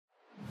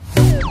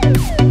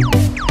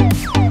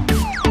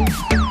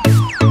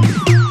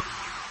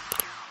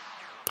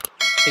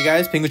Hey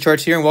guys, Pingu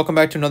Charts here and welcome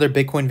back to another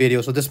Bitcoin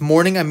video. So this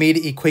morning I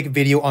made a quick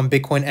video on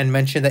Bitcoin and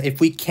mentioned that if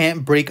we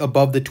can't break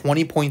above the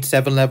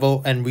 20.7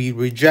 level and we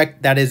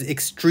reject, that is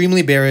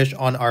extremely bearish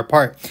on our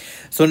part.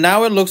 So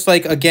now it looks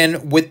like,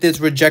 again, with this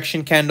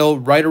rejection candle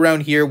right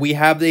around here, we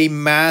have a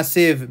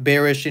massive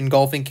bearish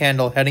engulfing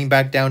candle heading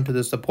back down to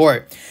the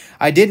support.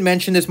 I did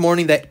mention this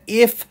morning that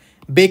if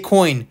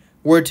Bitcoin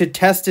were to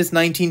test this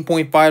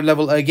 19.5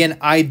 level again,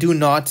 I do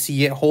not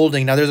see it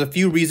holding. Now, there's a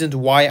few reasons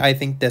why I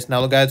think this.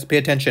 Now, guys, pay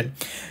attention.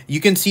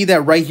 You can see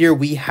that right here,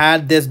 we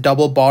had this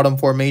double bottom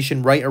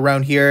formation right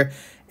around here,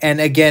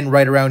 and again,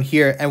 right around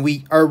here. And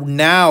we are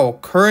now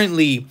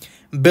currently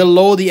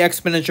below the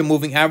exponential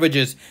moving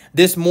averages.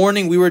 This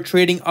morning, we were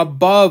trading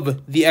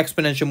above the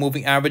exponential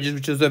moving averages,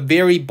 which is a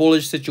very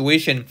bullish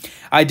situation.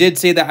 I did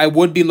say that I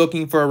would be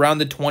looking for around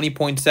the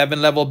 20.7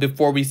 level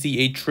before we see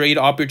a trade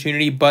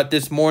opportunity. But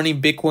this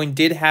morning, Bitcoin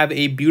did have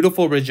a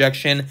beautiful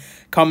rejection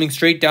coming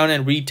straight down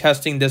and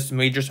retesting this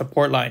major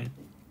support line.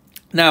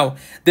 Now,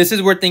 this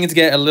is where things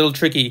get a little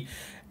tricky.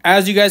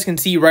 As you guys can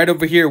see right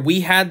over here, we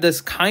had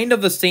this kind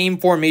of the same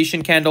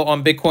formation candle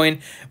on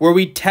Bitcoin where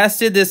we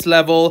tested this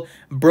level,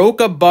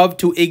 broke above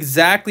to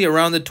exactly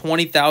around the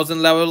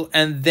 20,000 level,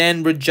 and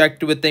then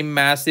rejected with a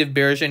massive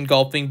bearish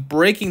engulfing,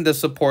 breaking the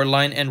support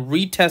line and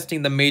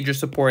retesting the major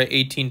support at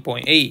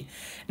 18.8.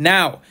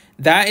 Now,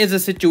 that is a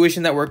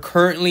situation that we're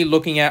currently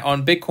looking at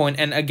on Bitcoin.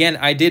 And again,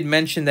 I did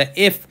mention that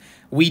if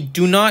we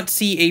do not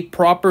see a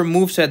proper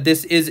move set,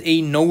 this is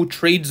a no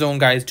trade zone,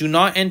 guys. Do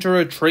not enter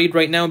a trade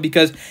right now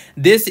because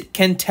this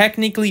can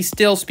technically,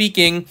 still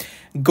speaking,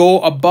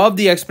 go above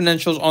the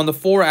exponentials on the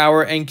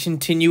 4-hour and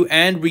continue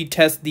and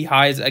retest the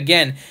highs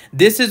again.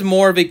 This is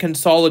more of a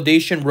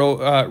consolidation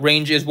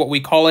range is what we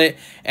call it.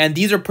 And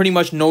these are pretty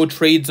much no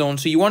trade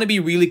zones. So you want to be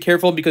really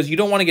careful because you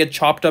don't want to get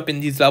chopped up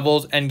in these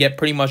levels and get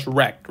pretty much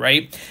wrecked,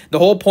 right? The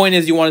whole point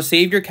is you want to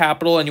save your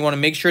capital and you want to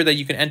make sure that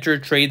you can enter a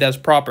trade that's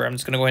proper. I'm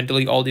just going to go ahead and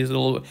delete all these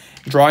little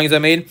drawings I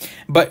made.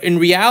 But in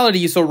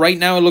reality, so right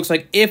now it looks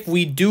like if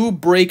we do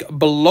break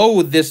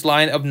below this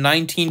line of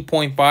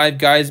 19.5,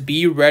 guys,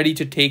 be ready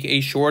to take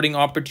a shorting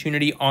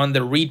opportunity on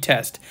the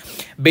retest.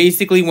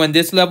 Basically, when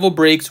this level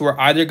breaks, we're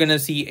either going to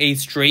see a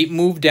straight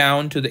move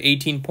down to the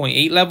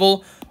 18.8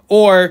 level,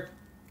 or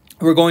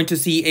we're going to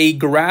see a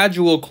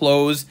gradual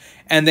close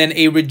and then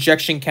a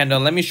rejection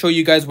candle. Let me show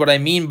you guys what I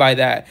mean by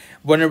that.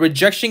 When a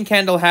rejection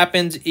candle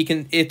happens,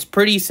 it's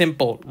pretty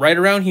simple. Right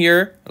around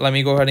here, let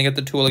me go ahead and get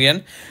the tool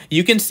again.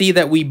 You can see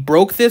that we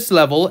broke this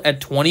level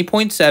at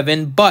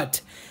 20.7,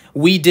 but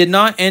we did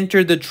not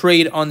enter the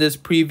trade on this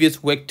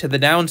previous wick to the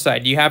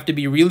downside. You have to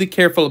be really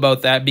careful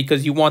about that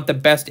because you want the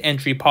best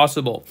entry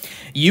possible.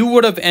 You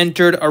would have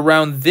entered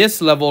around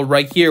this level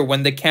right here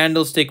when the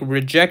candlestick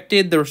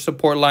rejected the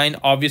support line.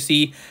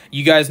 Obviously,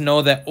 you guys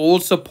know that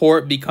old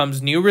support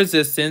becomes new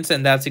resistance,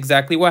 and that's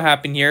exactly what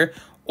happened here.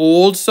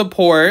 Old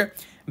support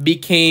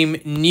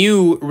became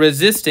new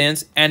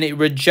resistance and it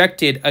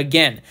rejected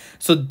again.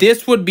 So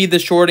this would be the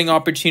shorting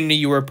opportunity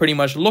you were pretty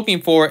much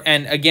looking for.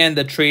 And again,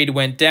 the trade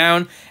went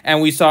down and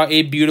we saw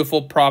a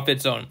beautiful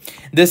profit zone.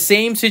 The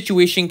same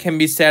situation can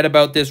be said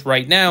about this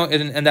right now.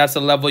 And that's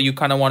the level you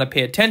kind of want to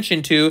pay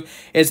attention to,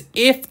 is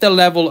if the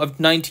level of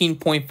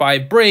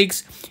 19.5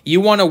 breaks,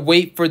 you want to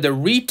wait for the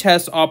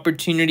retest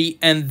opportunity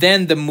and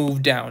then the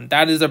move down.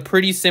 That is a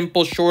pretty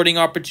simple shorting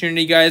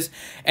opportunity, guys.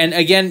 And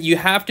again, you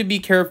have to be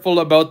careful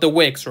about the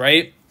wicks,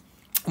 right?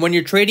 When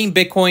you're trading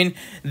Bitcoin,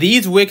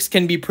 these wicks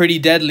can be pretty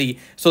deadly.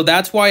 So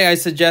that's why I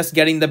suggest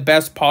getting the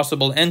best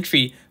possible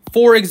entry.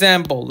 For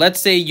example, let's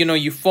say, you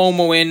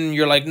FOMO in and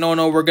you're like,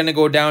 no, we're going to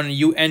go down, and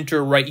you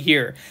enter right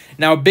here.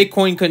 Now,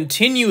 Bitcoin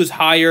continues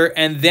higher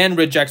and then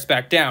rejects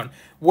back down.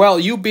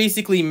 Well, you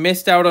basically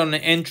missed out on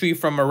an entry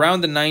from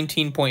around the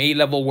 19.8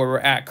 level where we're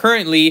at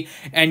currently,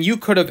 and you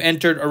could have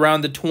entered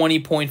around the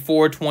 20.4,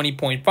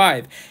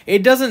 20.5.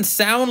 It doesn't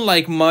sound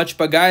like much,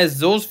 but guys,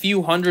 those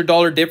few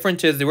 $100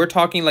 differences, they were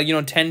talking like,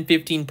 10,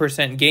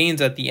 15% gains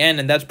at the end,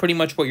 and that's pretty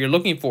much what you're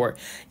looking for.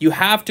 You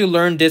have to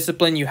learn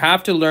discipline. You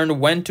have to learn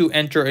when to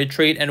enter a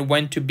trade and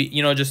when to be,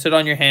 just sit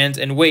on your hands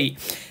and wait.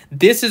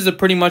 This is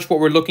pretty much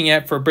what we're looking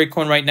at for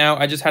Bitcoin right now.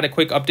 I just had a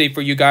quick update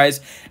for you guys.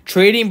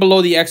 Trading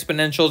below the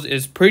exponentials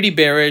is pretty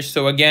bearish.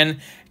 So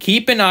again,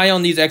 keep an eye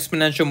on these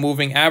exponential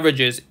moving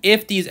averages.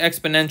 If these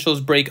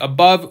exponentials break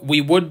above,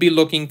 we would be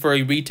looking for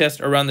a retest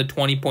around the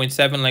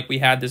 20.7 like we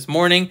had this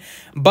morning.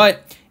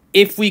 But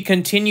if we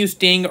continue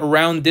staying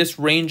around this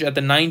range at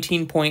the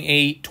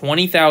 19.8,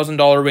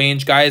 $20,000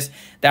 range, guys,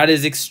 that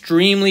is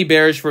extremely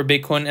bearish for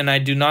Bitcoin, and I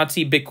do not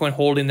see Bitcoin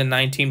holding the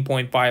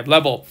 19.5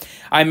 level.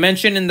 I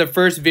mentioned in the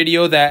first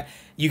video that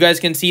you guys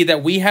can see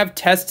that we have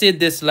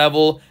tested this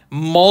level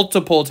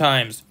multiple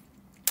times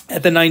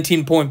at the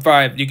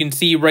 19.5. You can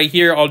see right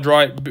here, I'll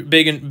draw it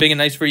big and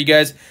nice for you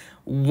guys.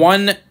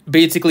 One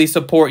basically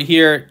support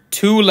here,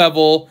 2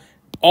 level,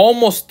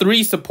 almost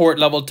 3 support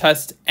level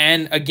tests,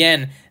 and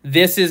again,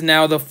 This is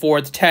now the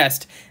fourth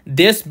test.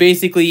 This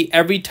basically,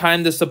 every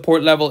time the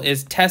support level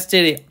is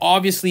tested, it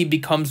obviously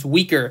becomes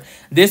weaker.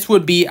 This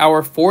would be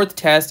our fourth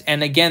test.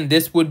 And again,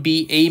 this would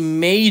be a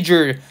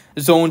major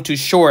zone to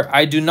short.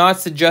 I do not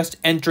suggest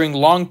entering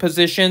long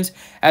positions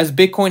as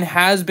Bitcoin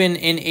has been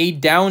in a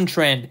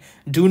downtrend.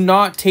 Do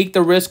not take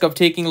the risk of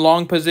taking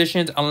long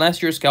positions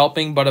unless you're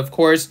scalping. But of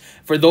course,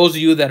 for those of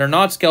you that are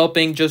not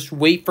scalping, just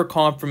wait for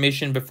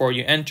confirmation before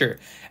you enter.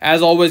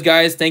 As always,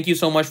 guys, thank you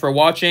so much for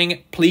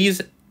watching.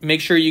 Please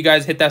make sure you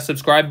guys hit that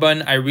subscribe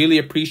button. I really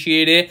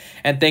appreciate it.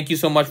 And thank you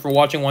so much for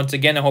watching once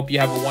again. I hope you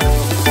have a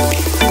wonderful day.